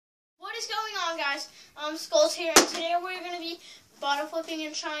is going on, guys? Skulls here, and today we're going to be bottle flipping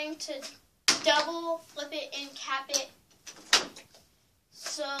and trying to double flip it and cap it.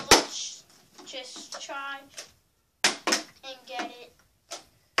 So let's just try and get it.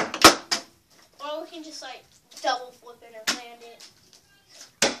 Or we can just like double flip it and land it.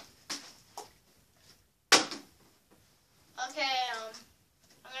 Okay,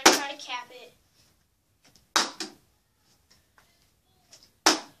 I'm going to try to cap it.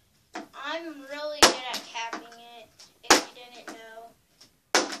 I'm really good at capping it, if you didn't know.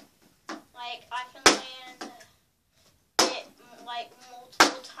 Like, I can land it, like,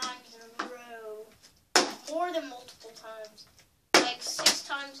 multiple times in a row. More than multiple times. Like, 6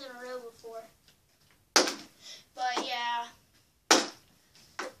 times in a row before. But, yeah.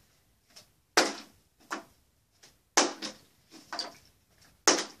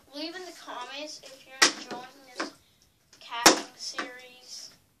 Leave in the comments if you're enjoying this capping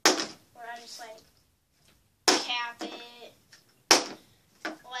series. Where I just like cap it.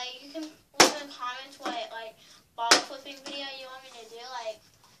 Like, you can leave in the comments what like bottle flipping video you want me to do. Like,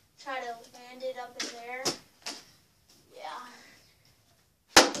 try to land it up in there. Yeah.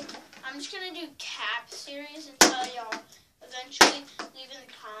 I'm just gonna do cap series and tell y'all eventually. Leave in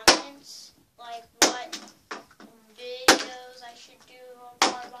the comments like what videos I should do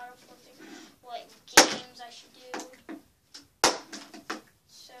on bottle flipping, what games I should do.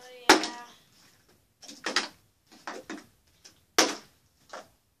 So yeah.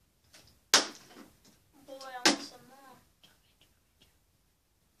 Boy, I want some more.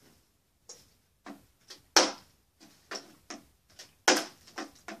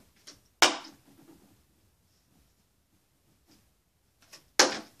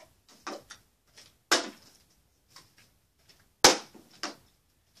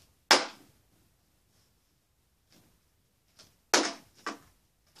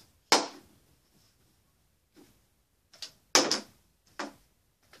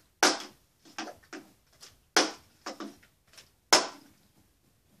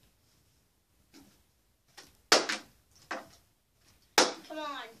 Come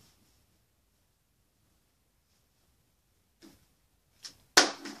on.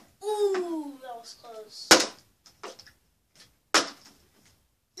 Ooh, that was close.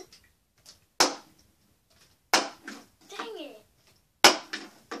 Dang it.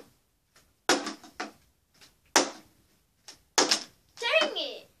 Dang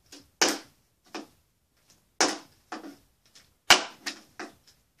it.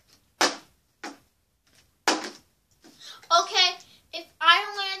 Okay, if I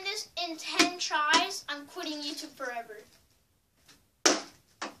don't land this in 10 tries, I'm quitting YouTube forever. 1.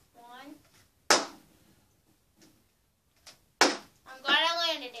 I'm glad I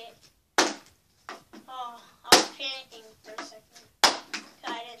landed it. Oh, I was panicking for a second.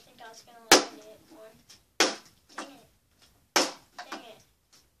 I didn't think I was going to land it. 1. Dang it. Dang it.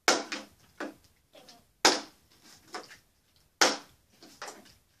 Dang it.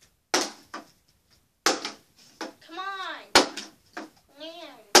 Come on.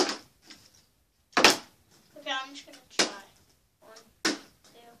 Land. Okay, I'm just going to try. 1, 2,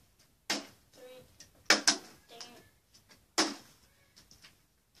 3. Dang it.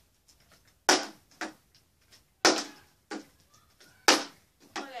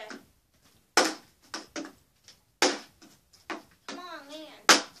 Okay. Come on, land.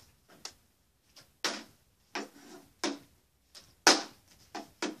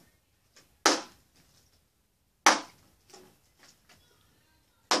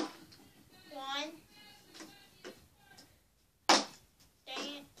 One. Dang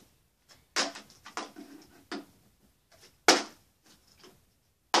it.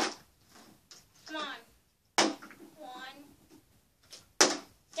 Come on. 1.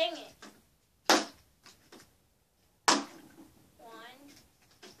 Dang it. 1.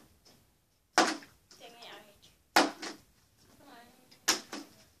 Dang it, I hate you.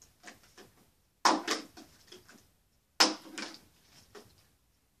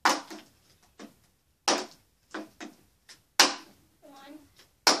 1.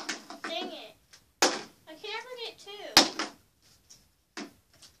 Dang it. I can never get 2.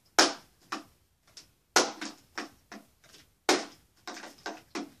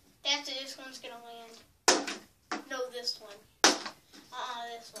 That's it, this one's gonna land. No, this one.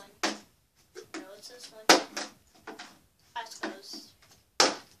 This one. No, it's this one. Eyes closed.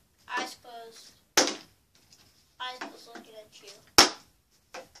 Eyes closed. Eyes closed looking at you.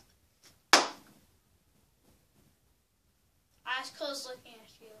 Eyes closed looking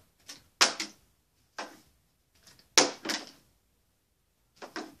at you.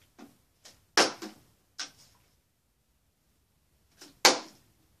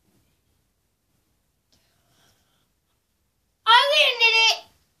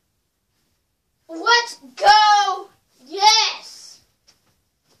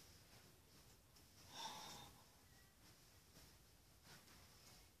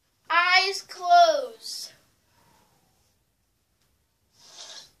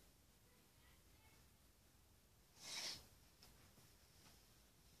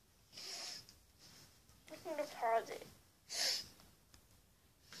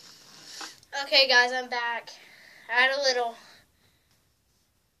 Okay, guys, I'm back. I had a little...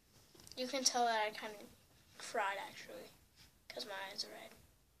 You can tell that I kind of cried, actually, because my eyes are red.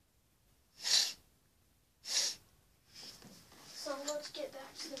 So let's get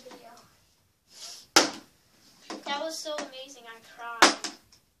back to the video. That was so amazing, I cried.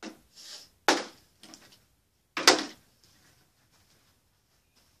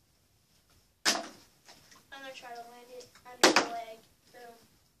 I'm going to try to land it under the leg. Boom.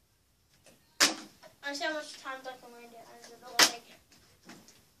 I see how much times I can land it under the leg.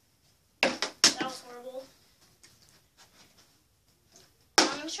 That was horrible.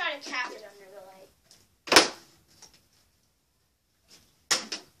 I'm going to try to cap it under the leg.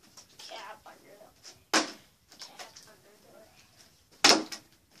 Cap under the leg. Cap under the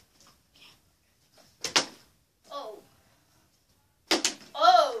leg. Oh.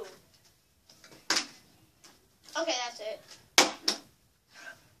 Oh! Okay, that's it.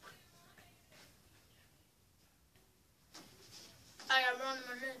 I got run in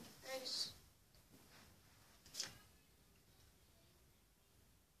my head. Nice.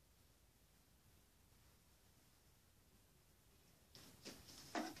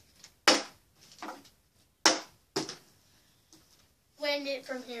 Land it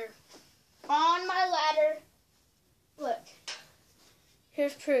from here. On my ladder. Look.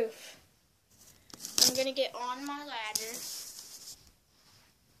 Here's proof. I'm gonna get on my ladder.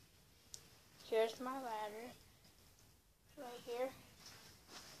 Here's my ladder. Right here.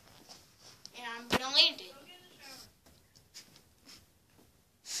 And I'm gonna land it.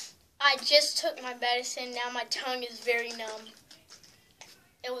 I just took my medicine. Now my tongue is very numb.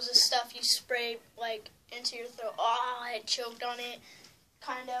 It was the stuff you sprayed like into your throat. Oh, I had choked on it.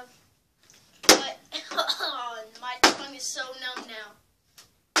 Kind of. But my tongue is so numb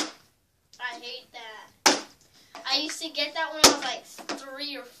now. I hate that. I used to get that when I was like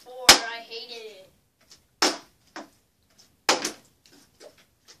 3 or 4. I hated it.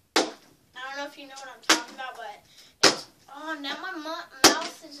 I don't know if you know what I'm talking about, but it's... Oh, now my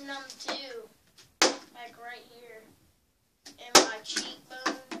mouth is numb too. Like right here. And my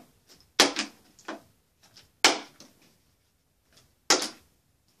cheekbone.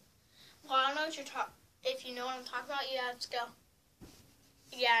 Well, I don't know what you're talking... If you know what I'm talking about, you have to go.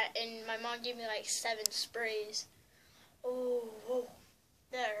 Yeah, and my mom gave me like 7 sprays. Oh,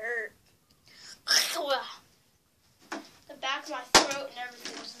 that hurt. The back of my throat and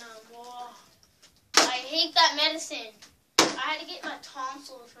everything was numb. Whoa. I hate that medicine. I had to get my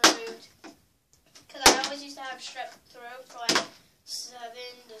tonsils removed. Because I always used to have strep throat for like 7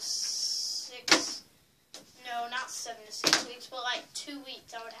 to 6. No, not 7 to 6 weeks, but like 2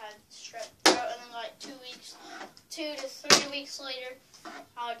 weeks I would have strep throat. And then like 2 weeks, 2 to 3 weeks later,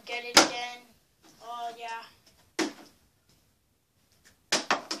 I would get it again. Oh, yeah.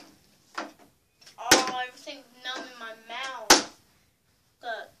 Oh, everything's numb in my mouth.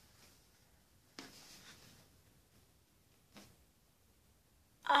 Look.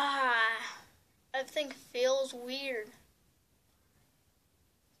 Everything feels weird.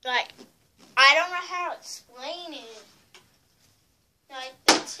 Like, I don't know how to explain it. Like,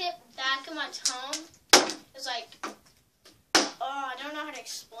 the tip back of my tongue is like, I don't know how to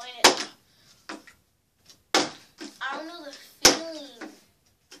explain it. I don't know the feeling.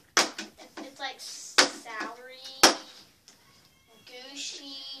 It's like soury,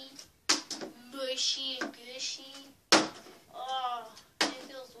 gushy, mushy, and gushy. Oh, it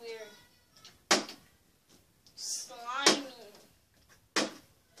feels weird. Slimy.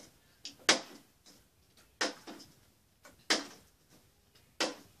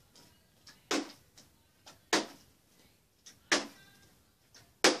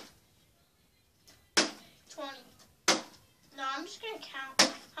 No, I'm just going to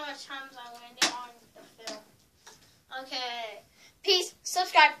count how much times I landed on the film. Okay. Peace.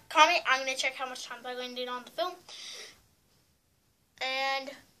 Subscribe. Comment. I'm going to check how much times I landed on the film.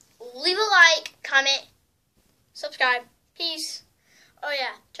 And leave a like. Comment. Subscribe. Peace. Oh,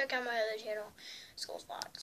 yeah. Check out my other channel. Skull Spots.